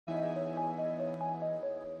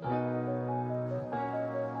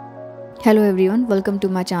Hello everyone, welcome to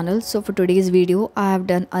my channel. So for today's video I have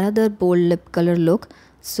done another bold lip color look.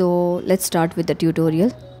 So let's start with the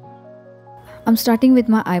tutorial. I'm starting with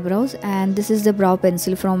my eyebrows and this is the brow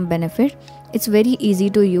pencil from Benefit. It's very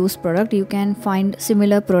easy to use product. You can find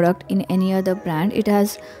similar product in any other brand. It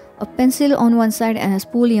has a pencil on one side and a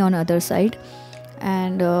spoolie on other side.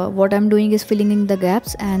 And what I'm doing is filling in the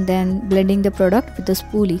gaps and then blending the product with the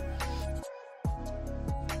spoolie.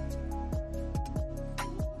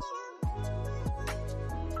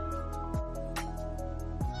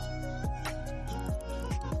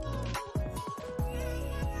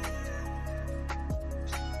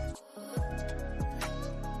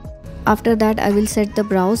 After that I will set the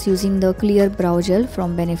brows using the clear brow gel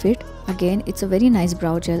from Benefit. Again, it's a very nice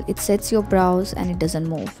brow gel. It sets your brows and it doesn't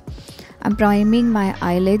move. I'm priming my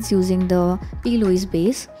eyelids using the P. Louise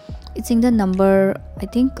base. It's in the number I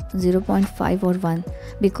think 0.5 or 1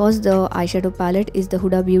 because the eyeshadow palette is the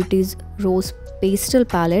Huda Beauty's Rose Pastel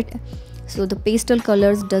palette. So the pastel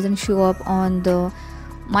colors doesn't show up on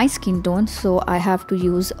my skin tone, so I have to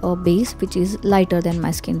use a base which is lighter than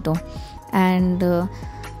my skin tone. And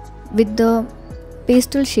with the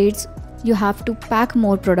pastel shades you have to pack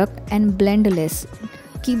more product and blend less.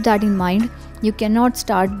 Keep that in mind. You cannot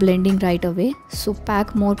start blending right away, so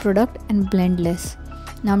pack more product and blend less.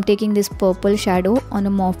 Now I'm taking this purple shadow on a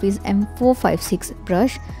Morphe's M456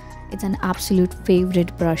 brush. It's an absolute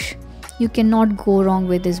favorite brush. You cannot go wrong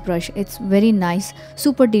with this brush. It's very nice,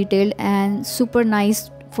 super detailed and super nice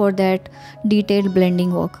for that detailed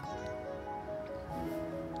blending work.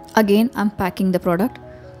 Again, I'm packing the product.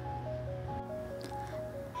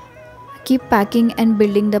 Keep packing and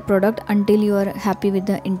building the product until you are happy with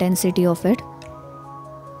the intensity of it.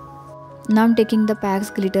 Now I'm taking the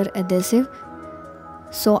PAX glitter adhesive.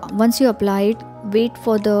 So once you apply it, wait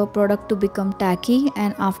for the product to become tacky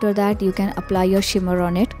and after that you can apply your shimmer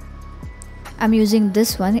on it. I'm using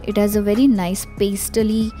this one. It has a very nice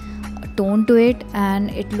pastely tone to it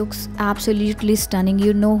and it looks absolutely stunning.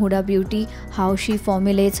 You know Huda Beauty, how she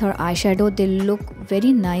formulates her eyeshadow, they look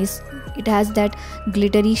very nice. It has that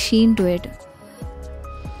glittery sheen to it.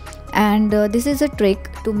 And this is a trick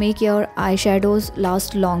to make your eyeshadows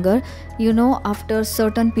last longer. You know, after a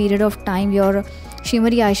certain period of time your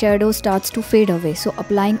shimmery eyeshadow starts to fade away, so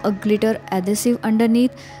applying a glitter adhesive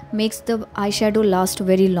underneath makes the eyeshadow last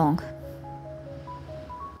very long.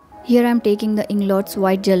 Here I'm taking the Inglot's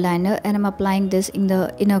white gel liner and I'm applying this in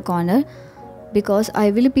the inner corner because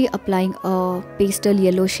I will be applying a pastel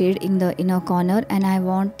yellow shade in the inner corner and I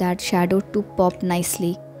want that shadow to pop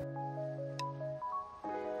nicely.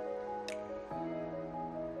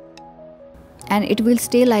 And it will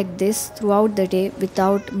stay like this throughout the day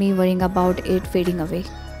without me worrying about it fading away.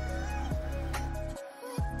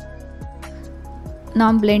 Now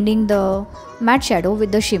I'm blending the matte shadow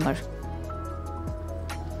with the shimmer,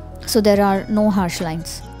 so there are no harsh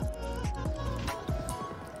lines.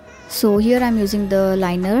 So here I'm using the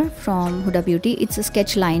liner from Huda Beauty. It's a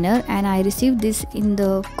sketch liner and I received this in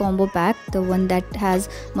the combo pack, the one that has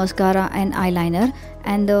mascara and eyeliner,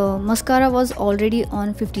 and the mascara was already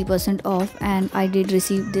on 50% off and I did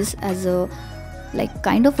receive this as a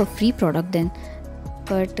kind of a free product then.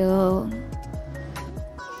 But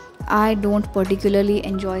I don't particularly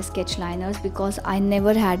enjoy sketch liners because I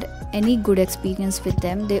never had any good experience with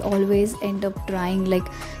them. They always end up drying, like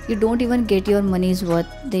you don't even get your money's worth.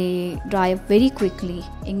 They dry up very quickly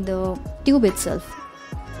in the tube itself.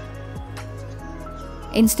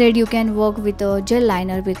 Instead you can work with a gel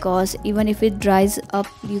liner because even if it dries up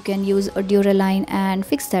you can use a Duraline and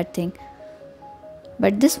fix that thing.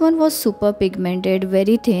 But this one was super pigmented,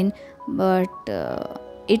 very thin, but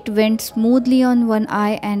it went smoothly on one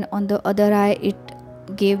eye and on the other eye it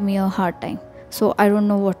gave me a hard time. So I don't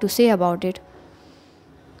know what to say about it.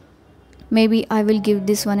 Maybe I will give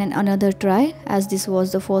this one another try as this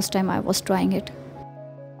was the first time I was trying it.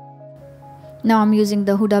 Now I'm using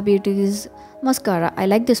the Huda Beauty's mascara. I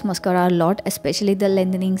like this mascara a lot, especially the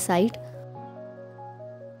lengthening side.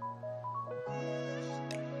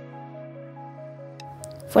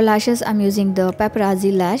 For lashes I'm using the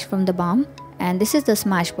Paparazzi lash from the Balm. And this is the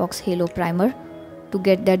Smashbox Halo Primer to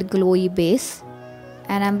get that glowy base.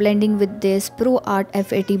 And I'm blending with this Pro Art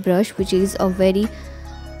F80 brush, which is a very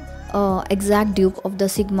exact dupe of the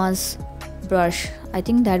Sigma's brush. I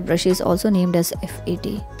think that brush is also named as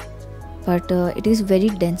F80. But it is very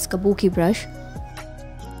dense, kabuki brush.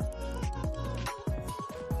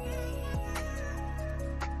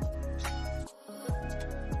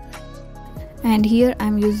 And here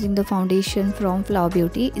I'm using the foundation from Flower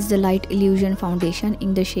Beauty. It's the Light Illusion foundation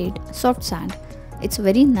in the shade Soft Sand. It's a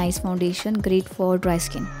very nice foundation, great for dry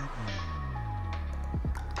skin.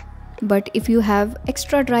 But if you have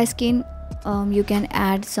extra dry skin, you can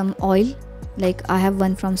add some oil. Like I have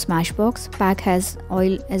one from Smashbox. Pack has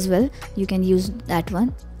oil as well. You can use that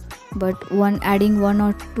one. But adding 1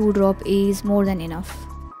 or 2 drop is more than enough.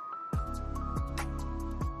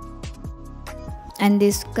 And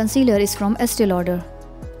this concealer is from Estee Lauder.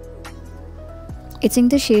 It's in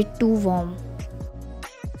the shade Too Warm.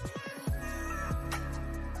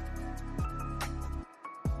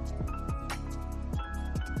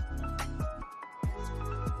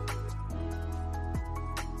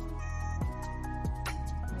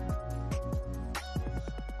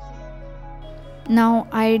 Now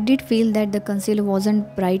I did feel that the concealer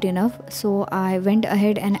wasn't bright enough, so I went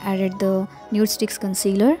ahead and added the Nude Sticks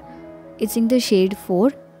concealer. It's in the shade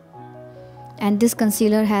 4, and this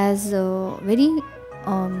concealer has very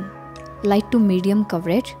light to medium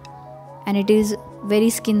coverage, and it is very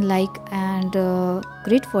skin like and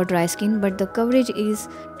great for dry skin, but the coverage is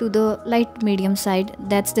to the light medium side.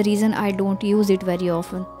 That's the reason I don't use it very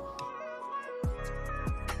often.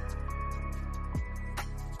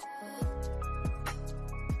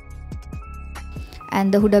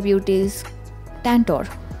 And the Huda Beauty's Tantor.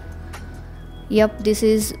 Yep, this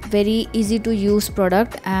is very easy to use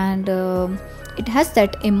product, and it has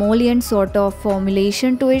that emollient sort of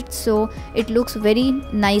formulation to it, so it looks very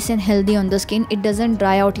nice and healthy on the skin. It doesn't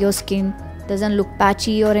dry out your skin, doesn't look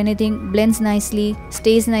patchy or anything, blends nicely,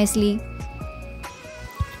 stays nicely.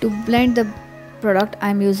 To blend the product,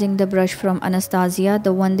 I'm using the brush from Anastasia,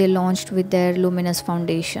 the one they launched with their luminous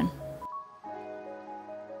foundation.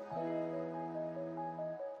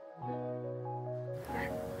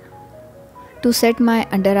 To set my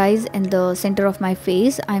under eyes and the center of my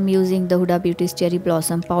face, I'm using the Huda Beauty's Cherry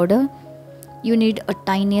Blossom powder. You need a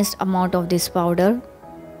tiniest amount of this powder.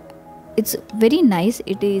 It's very nice,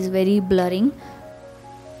 it is very blurring.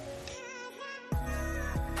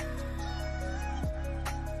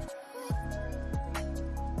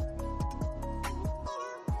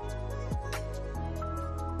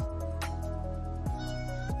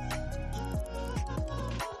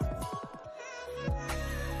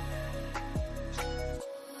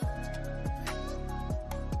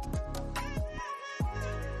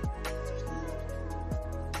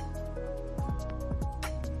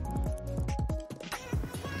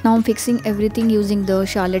 Now I'm fixing everything using the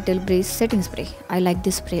Charlotte Tilbury setting spray. I like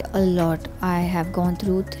this spray a lot. I have gone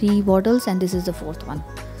through 3 bottles and this is the 4th one.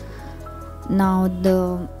 Now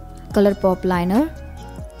the ColourPop liner.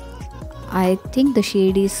 I think the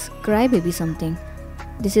shade is Crybaby something.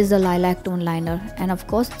 This is the lilac tone liner, and of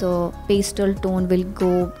course the pastel tone will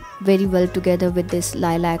go very well together with this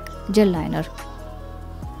lilac gel liner.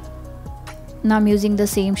 Now I'm using the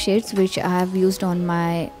same shades which I have used on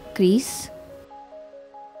my crease.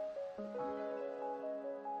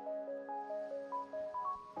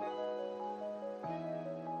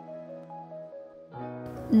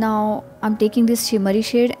 Now I'm taking this shimmery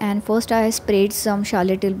shade, and first I sprayed some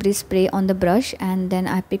Charlotte Tilbury spray on the brush, and then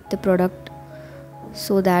I picked the product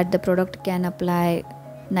so that the product can apply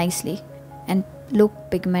nicely and look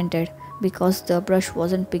pigmented, because the brush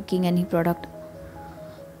wasn't picking any product.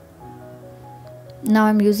 Now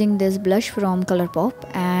I'm using this blush from ColourPop,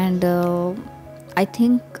 and I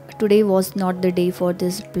think today was not the day for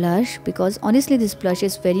this blush, because honestly this blush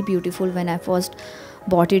is very beautiful when I first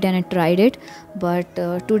bought it and I tried it, but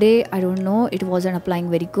today I don't know, it wasn't applying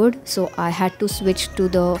very good, so I had to switch to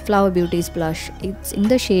the Flower Beauty's blush. It's in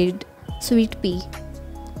the shade Sweet Pea.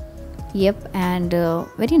 Yep, and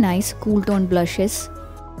very nice cool tone blushes.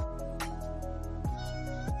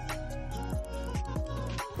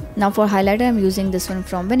 Now for highlighter, I'm using this one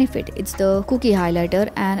from Benefit. It's the Cookie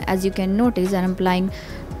highlighter, and as you can notice, I'm applying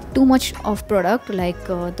too much of product like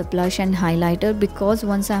the blush and highlighter, because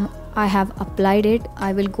once I have applied it,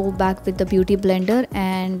 I will go back with the beauty blender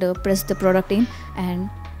and press the product in, and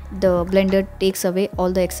the blender takes away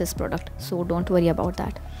all the excess product, so don't worry about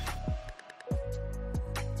that.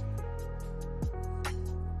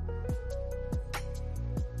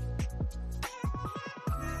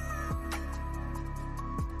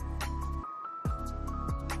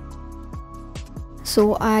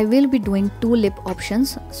 So I will be doing 2 lip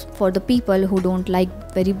options for the people who don't like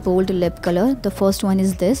very bold lip color. The first one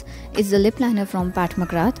is this. It's the lip liner from Pat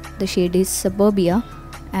McGrath. The shade is Suburbia,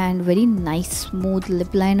 and very nice smooth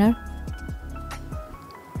lip liner.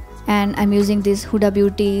 And I'm using this Huda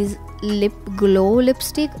Beauty's Lip Glow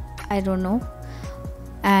lipstick. I don't know.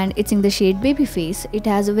 And it's in the shade Baby Face. It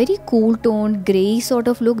has a very cool toned grey sort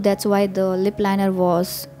of look. That's why the lip liner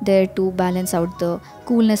was there to balance out the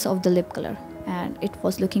coolness of the lip color. And it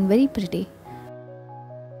was looking very pretty.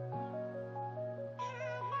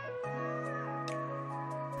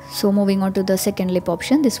 So moving on to the second lip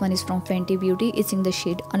option, this one is from Fenty Beauty. It's in the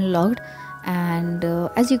shade Unlocked, and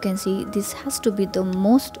as you can see, this has to be the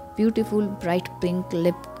most beautiful bright pink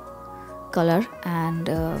lip color, and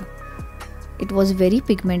it was very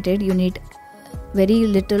pigmented. You need very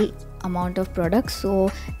little amount of product,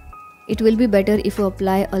 so it will be better if you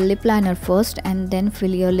apply a lip liner first and then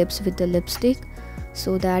fill your lips with the lipstick,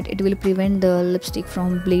 so that it will prevent the lipstick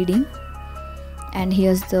from bleeding. And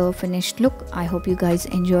here's the finished look. I hope you guys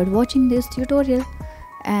enjoyed watching this tutorial,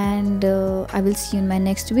 and I will see you in my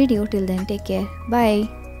next video. Till then, take care.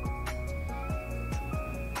 Bye.